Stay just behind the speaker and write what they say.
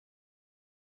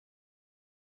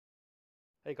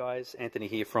Hey guys, Anthony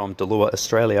here from Dulua,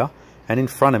 Australia, and in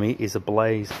front of me is a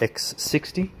Blaze-X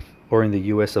 60, or in the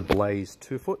US a Blaze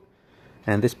 2-foot,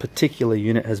 and this particular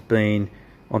unit has been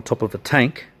on top of a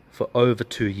tank for over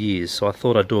 2 years, so I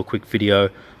thought I'd do a quick video,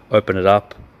 open it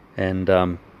up and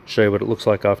show you what it looks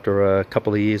like after a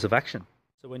couple of years of action.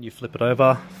 So when you flip it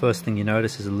over, first thing you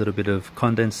notice is a little bit of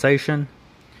condensation,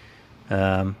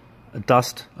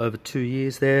 dust over 2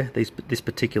 years there. This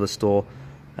particular store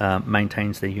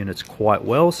maintains their units quite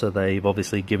well, so they've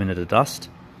obviously given it a dust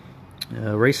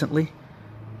recently.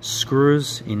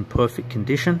 Screws in perfect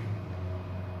condition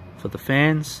for the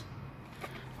fans.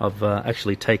 I've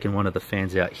actually taken one of the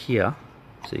fans out here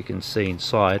so you can see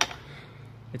inside.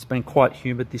 It's been quite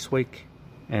humid this week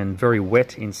and very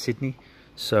wet in Sydney,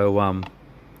 so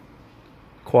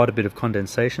quite a bit of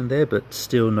condensation there, but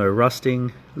still no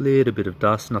rusting, little bit of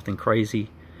dust, nothing crazy.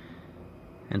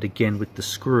 And again with the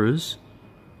screws,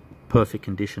 perfect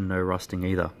condition, no rusting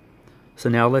either. So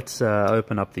now let's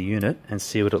open up the unit and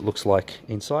see what it looks like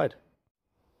inside.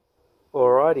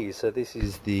 Alrighty, so this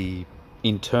is the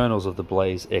internals of the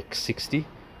Blaze-X 60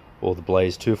 or the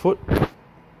Blaze 2-foot,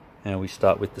 and we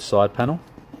start with the side panel.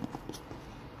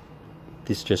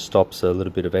 This just stops a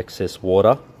little bit of excess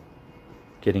water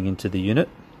getting into the unit,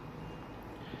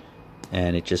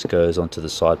 and it just goes onto the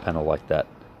side panel like that.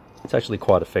 It's actually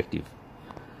quite effective.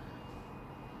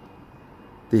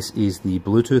 This is the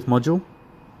Bluetooth module.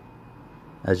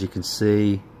 As you can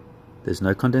see, there's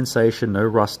no condensation, no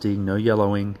rusting, no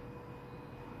yellowing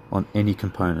on any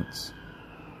components.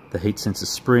 The heat sensor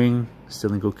spring,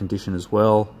 still in good condition as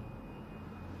well.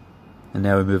 And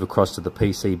now we move across to the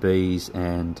PCBs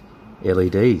and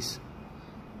LEDs.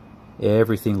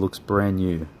 Everything looks brand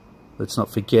new. Let's not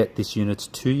forget this unit's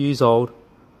 2 years old,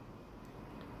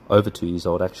 over 2 years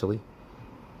old actually.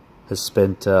 Has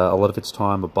spent a lot of its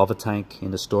time above a tank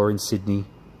in a store in Sydney.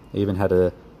 Even had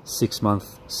a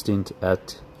 6-month stint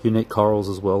at Unique Corals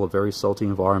as well, a very salty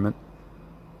environment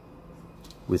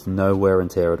with no wear and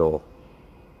tear at all.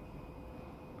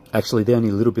 Actually, the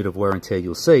only little bit of wear and tear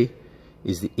you'll see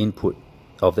is the input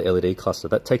of the LED cluster.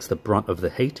 That takes the brunt of the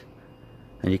heat,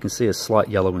 and you can see a slight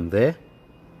yellowing there,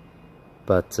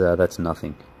 but that's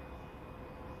nothing.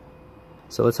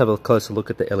 So let's have a closer look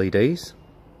at the LEDs.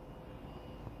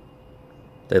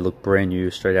 They look brand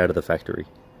new, straight out of the factory.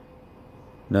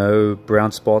 No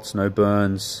brown spots, no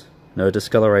burns, no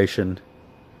discoloration.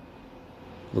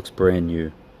 Looks brand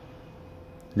new.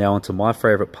 Now onto my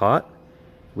favorite part,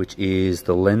 which is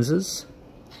the lenses.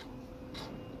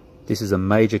 This is a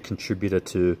major contributor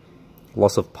to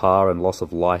loss of par and loss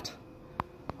of light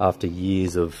after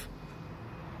years of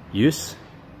use.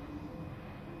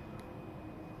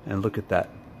 And look at that,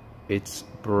 it's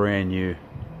brand new.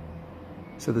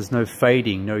 So there's no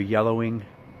fading, no yellowing,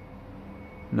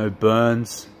 no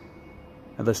burns.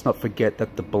 And let's not forget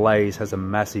that the Blaze has a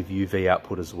massive UV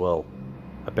output as well.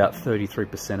 About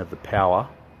 33% of the power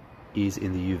is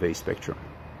in the UV spectrum.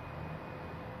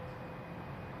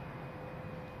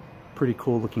 Pretty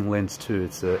cool looking lens too.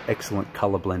 It's an excellent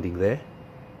color blending there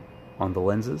on the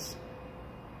lenses.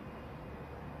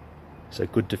 So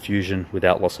good diffusion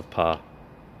without loss of par.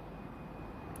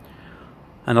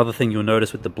 Another thing you'll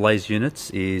notice with the Blaze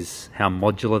units is how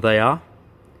modular they are.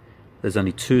 There's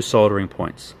only 2 soldering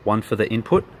points, one for the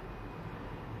input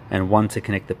and one to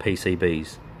connect the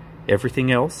PCBs.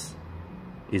 Everything else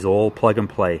is all plug and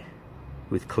play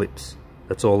with clips.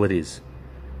 That's all it is.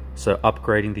 So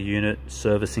upgrading the unit,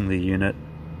 servicing the unit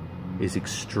is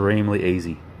extremely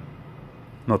easy.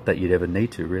 Not that you'd ever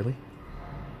need to, really.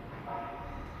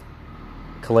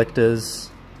 Collectors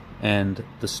and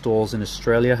the stores in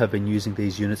Australia have been using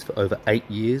these units for over 8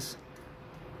 years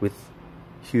with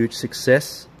huge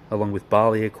success, along with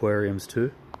Bali aquariums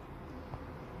too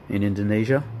in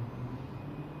Indonesia.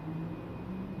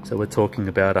 So we're talking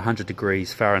about 100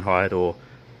 degrees Fahrenheit or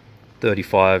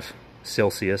 35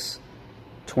 Celsius,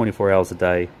 24 hours a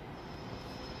day,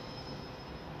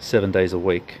 7 days a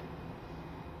week,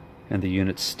 and the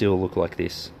units still look like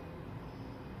this.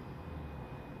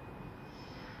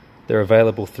 They're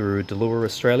available through Dulua,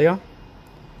 Australia,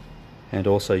 and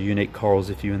also Unique Corals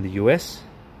if you're in the US,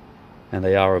 and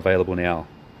they are available now.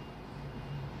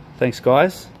 Thanks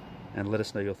guys, and let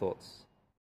us know your thoughts.